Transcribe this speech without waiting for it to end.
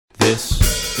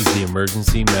This is the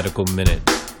Emergency Medical Minute.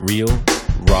 Real,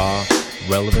 raw,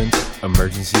 relevant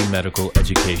emergency medical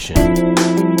education.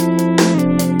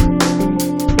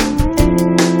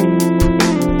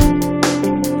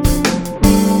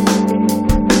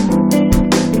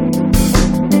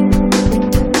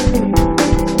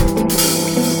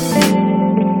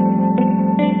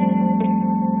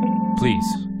 Please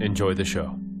enjoy the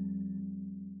show.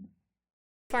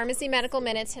 Pharmacy Medical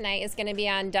Minute tonight is going to be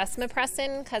on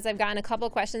desmopressin because I've gotten a couple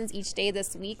questions each day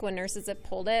this week when nurses have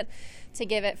pulled it to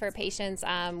give it for patients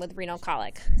with renal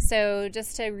colic. So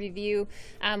just to review,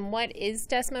 what is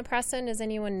desmopressin? Does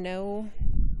anyone know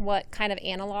what kind of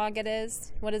analog it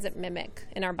is? What does it mimic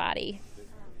in our body?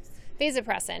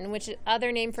 Vasopressin, which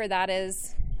other name for that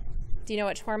is, do you know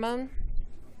which hormone?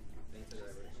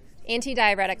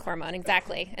 Antidiuretic hormone,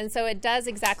 exactly. And so it does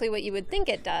exactly what you would think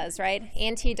it does, right?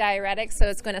 Antidiuretic, so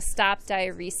it's going to stop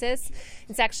diuresis.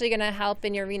 It's actually going to help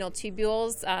in your renal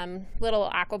tubules,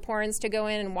 little aquaporins to go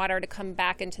in and water to come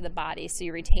back into the body so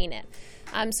you retain it.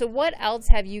 So what else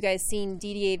have you guys seen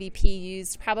DDAVP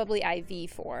used, probably IV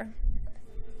for?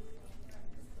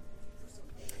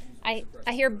 I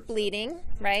hear bleeding,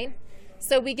 right?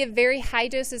 So we give very high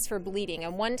doses for bleeding. A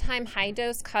one-time high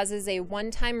dose causes a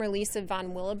one-time release of von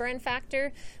Willebrand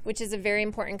factor, which is a very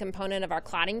important component of our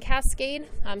clotting cascade.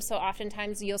 So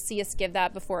oftentimes you'll see us give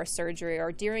that before a surgery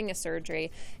or during a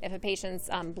surgery if a patient's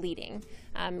bleeding.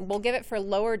 We'll give it for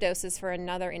lower doses for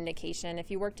another indication. If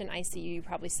you worked in ICU, you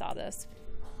probably saw this.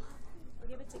 We'll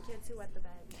give it to kids who wet the bed.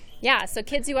 Yeah, so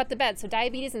kids who wet the bed, so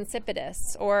diabetes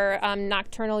insipidus or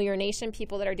nocturnal urination,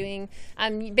 people that are doing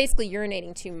basically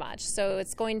urinating too much. So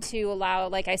it's going to allow,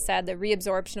 like I said, the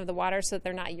reabsorption of the water so that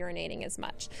they're not urinating as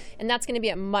much. And that's going to be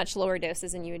at much lower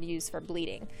doses than you would use for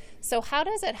bleeding. So how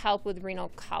does it help with renal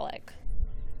colic?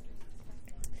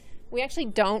 We actually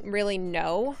don't really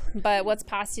know, but what's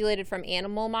postulated from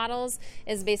animal models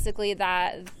is basically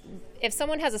that if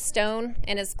someone has a stone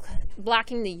and is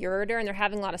blocking the ureter and they're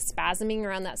having a lot of spasming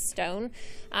around that stone,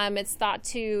 it's thought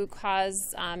to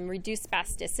cause reduced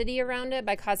spasticity around it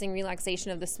by causing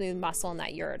relaxation of the smooth muscle in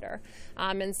that ureter.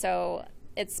 And so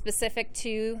it's specific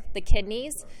to the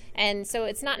kidneys, and so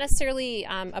it's not necessarily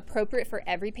appropriate for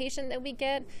every patient that we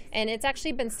get, and it's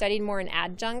actually been studied more in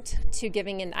adjunct to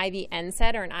giving an IV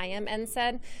NSAID or an IM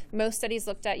NSAID. Most studies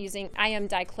looked at using IM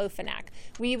diclofenac.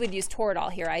 We would use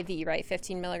Toradol here, IV, right,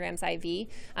 15 milligrams IV.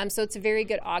 So it's a very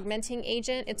good augmenting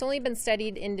agent. It's only been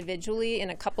studied individually in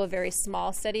a couple of very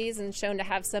small studies and shown to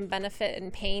have some benefit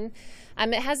in pain.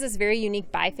 It has this very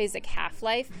unique biphasic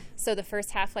half-life. So the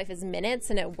first half-life is minutes,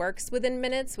 and it works within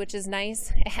minutes, which is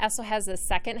nice. It also has a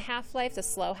second half-life, the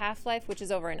slow half-life, which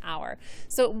is over an hour.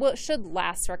 So it should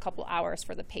last for a couple hours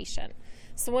for the patient.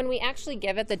 So when we actually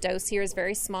give it, the dose here is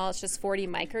very small. It's just 40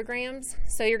 micrograms.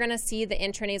 So you're going to see the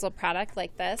intranasal product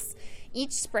like this.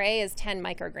 Each spray is 10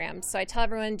 micrograms. So I tell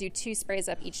everyone do 2 sprays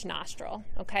up each nostril,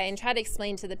 okay? And try to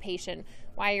explain to the patient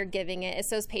why you're giving it. It's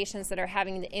those patients that are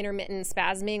having the intermittent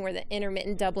spasming or the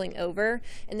intermittent doubling over,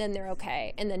 and then they're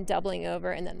okay, and then doubling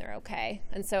over, and then they're okay.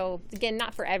 And so, again,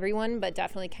 not for everyone, but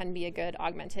definitely can be a good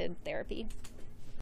augmented therapy.